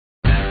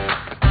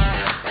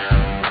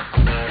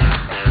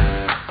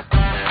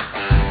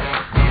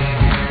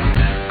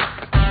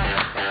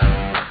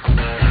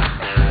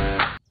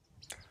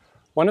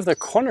one of the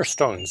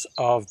cornerstones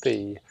of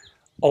the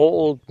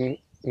old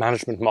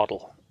management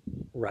model,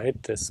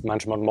 right, this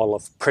management model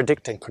of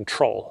predict and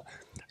control,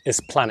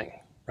 is planning.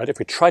 Right? If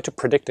we try to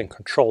predict and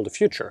control the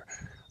future,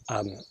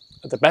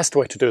 the best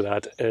way to do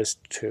that is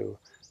to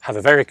have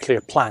a very clear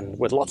plan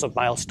with lots of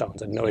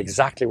milestones and know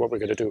exactly what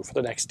we're going to do for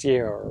the next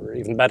year, or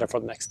even better for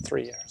the next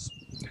 3 years.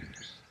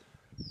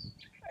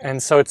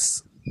 And so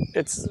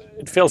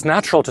it feels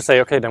natural to say,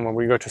 okay, then when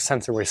we go to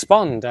sense and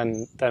respond,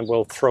 then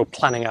we'll throw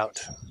planning out,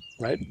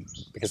 right?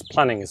 Because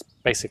planning is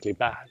basically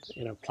bad.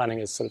 Planning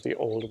is sort of the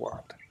old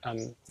world,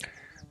 and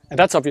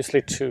that's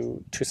obviously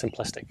too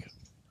simplistic,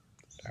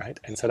 right?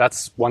 And so that's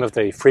one of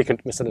the frequent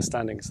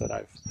misunderstandings that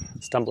I've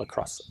stumbled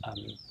across.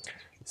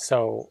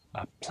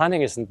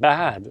 Planning isn't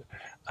bad.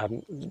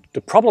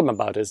 The problem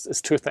about it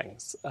is two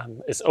things: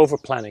 is over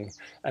planning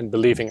and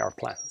believing our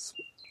plans,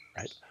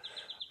 right?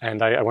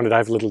 And I want to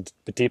dive a little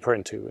bit deeper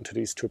into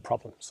these two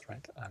problems,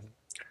 right?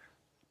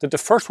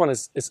 The first one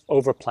is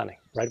over planning,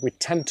 right? We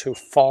tend to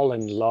fall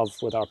in love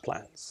with our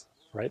plans,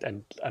 right?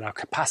 And our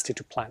capacity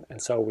to plan.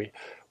 And so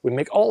we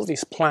make all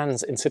these plans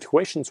in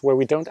situations where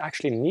we don't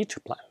actually need to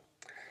plan.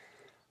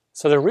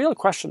 So the real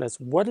question is,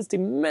 what is the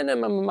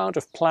minimum amount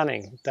of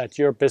planning that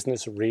your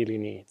business really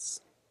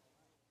needs,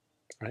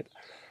 right?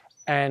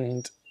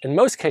 And in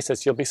most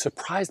cases, you'll be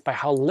surprised by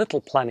how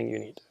little planning you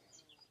need.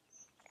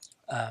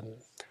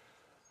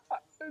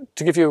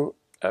 To give you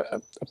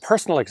a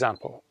personal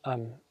example,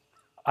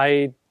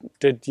 I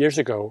did years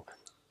ago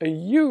a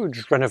huge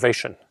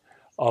renovation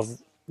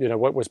of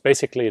what was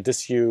basically a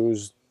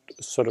disused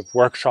sort of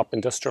workshop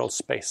industrial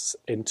space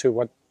into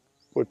what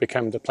would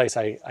become the place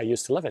I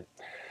used to live in.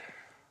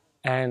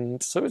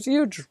 And so it was a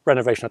huge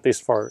renovation, at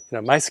least for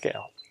my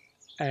scale.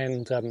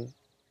 And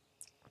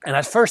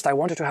at first I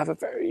wanted to have a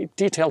very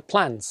detailed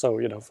plan. So,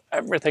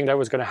 everything that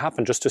was going to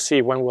happen, just to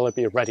see when will it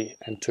be ready,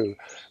 and to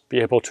be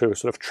able to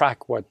sort of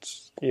track what,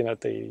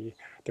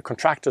 the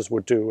contractors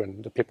would do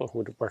and the people who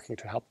were working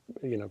to help,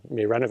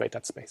 me renovate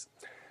that space.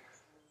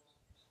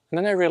 And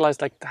then I realized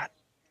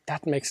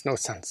that makes no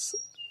sense.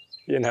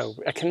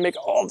 I can make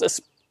all this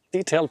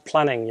detailed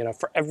planning,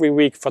 for every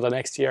week for the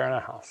next year and a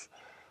half.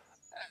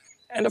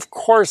 And of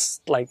course,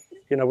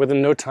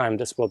 within no time,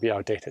 this will be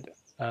outdated.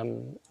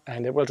 And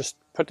it will just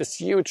put this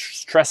huge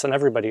stress on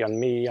everybody, on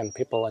me, and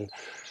people, and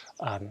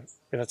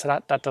so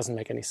that doesn't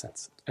make any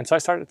sense. And so I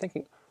started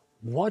thinking,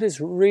 what is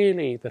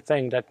really the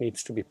thing that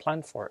needs to be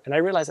planned for? And I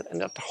realized that in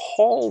that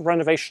whole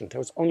renovation, there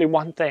was only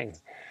one thing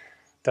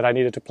that I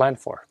needed to plan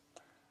for,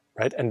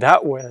 right? And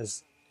that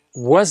was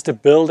the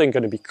building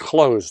going to be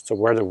closed? So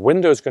were the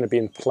windows going to be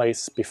in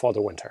place before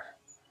the winter?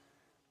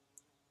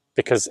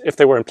 Because if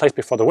they were in place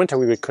before the winter,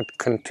 we would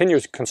continue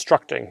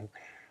constructing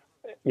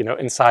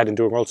inside and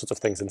doing all sorts of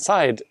things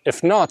inside.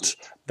 If not,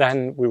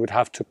 then we would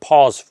have to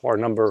pause for a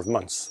number of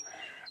months,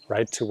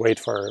 right, to wait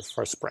for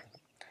spring.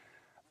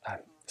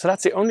 So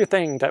that's the only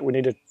thing that we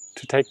needed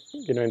to take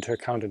into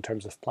account in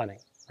terms of planning,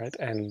 right?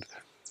 And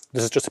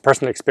this is just a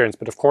personal experience,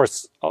 but of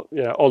course,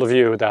 all of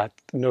you that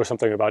know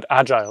something about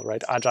Agile,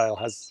 right? Agile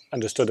has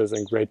understood this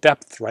in great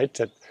depth, right?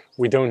 That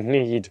we don't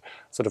need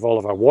sort of all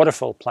of our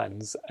waterfall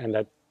plans, and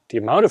that the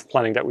amount of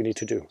planning that we need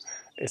to do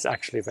is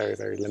actually very,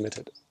 very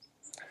limited.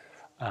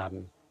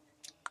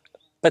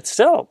 But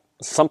still,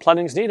 some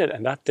planning is needed,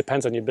 and that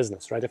depends on your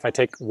business, right? If I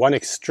take one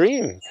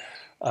extreme,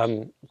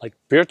 like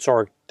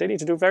Beardsorg, they need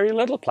to do very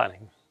little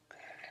planning,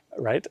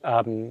 right?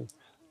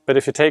 But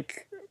if you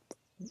take,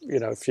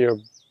 if you're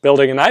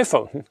building an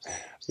iPhone,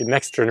 the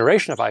next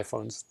generation of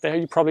iPhones, there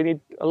you probably need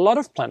a lot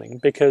of planning,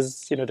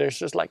 because, there's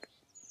just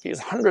these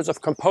hundreds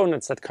of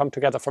components that come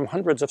together from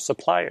hundreds of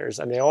suppliers,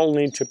 and they all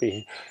need to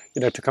be,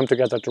 to come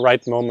together at the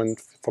right moment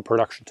for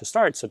production to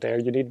start. So there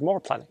you need more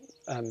planning.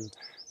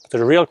 But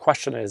the real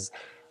question is,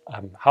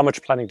 how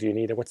much planning do you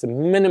need, and what's the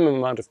minimum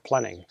amount of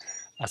planning,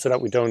 so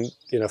that we don't,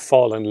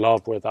 fall in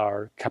love with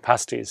our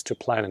capacities to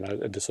plan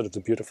and the sort of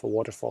the beautiful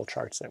waterfall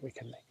charts that we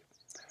can make.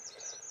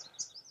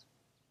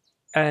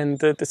 And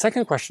the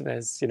second question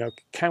is,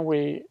 can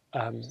we,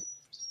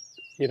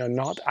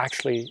 not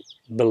actually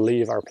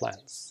believe our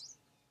plans?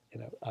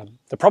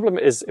 The problem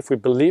is, if we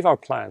believe our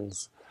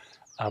plans,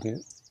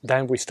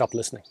 then we stop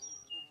listening,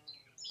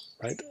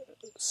 right?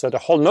 So the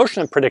whole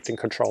notion of predicting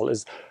control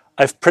is,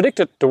 I've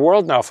predicted the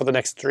world now for the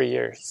next 3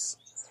 years,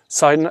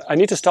 so I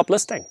need to stop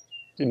listening.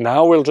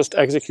 Now we'll just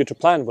execute a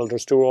plan. We'll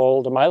just do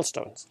all the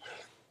milestones,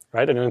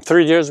 right? And in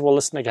 3 years, we'll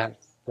listen again,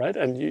 right?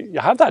 And you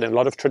have that in a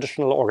lot of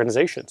traditional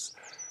organizations.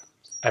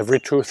 Every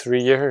 2 or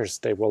 3 years,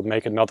 they will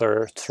make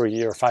another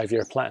 3 or 5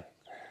 year plan,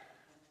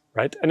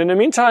 right? And in the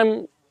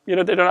meantime, they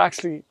don't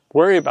actually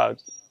worry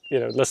about,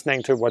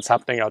 listening to what's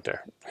happening out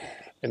there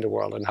in the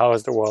world and how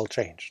has the world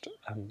changed.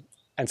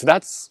 And so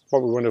that's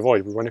what we want to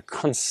avoid. We want to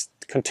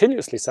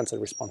continuously sense and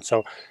respond.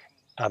 So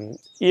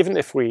even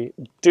if we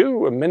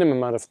do a minimum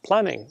amount of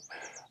planning,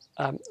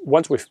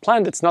 once we've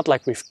planned, it's not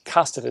like we've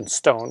cast it in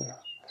stone.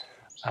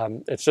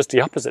 It's just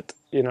the opposite.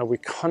 We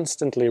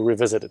constantly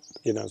revisit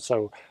it.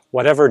 So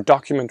whatever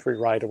document we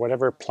write or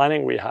whatever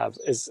planning we have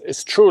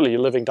is truly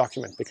a living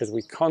document because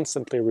we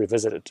constantly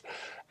revisit it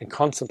and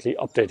constantly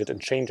update it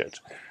and change it.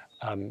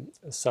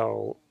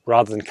 So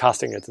rather than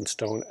casting it in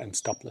stone and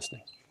stop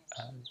listening.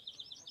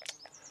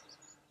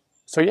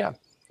 So yeah,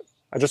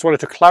 I just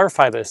wanted to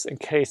clarify this in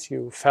case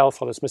you fell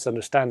for this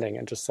misunderstanding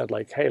and just said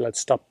like, hey, let's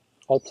stop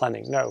all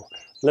planning. No,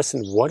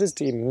 listen, what is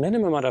the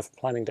minimum amount of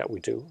planning that we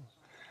do?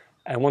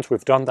 And once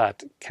we've done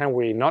that, can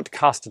we not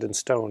cast it in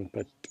stone,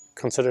 but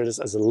consider this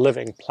as a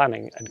living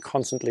planning and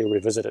constantly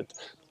revisit it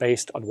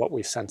based on what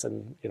we sense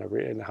and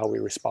in how we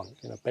respond,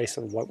 based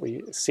on what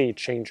we see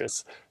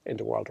changes in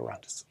the world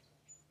around us.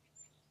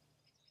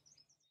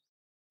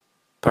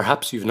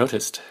 Perhaps you've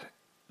noticed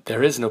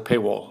there is no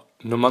paywall,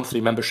 no monthly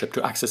membership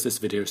to access this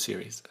video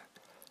series.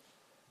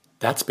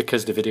 That's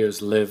because the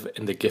videos live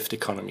in the gift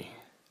economy.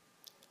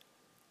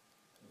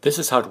 This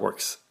is how it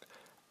works.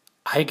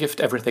 I gift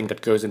everything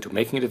that goes into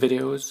making the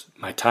videos,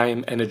 my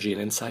time, energy,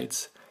 and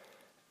insights,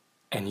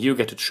 and you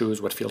get to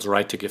choose what feels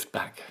right to gift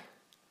back.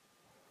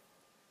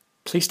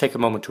 Please take a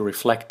moment to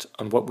reflect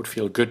on what would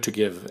feel good to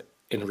give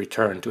in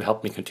return to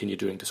help me continue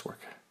doing this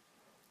work.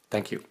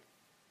 Thank you.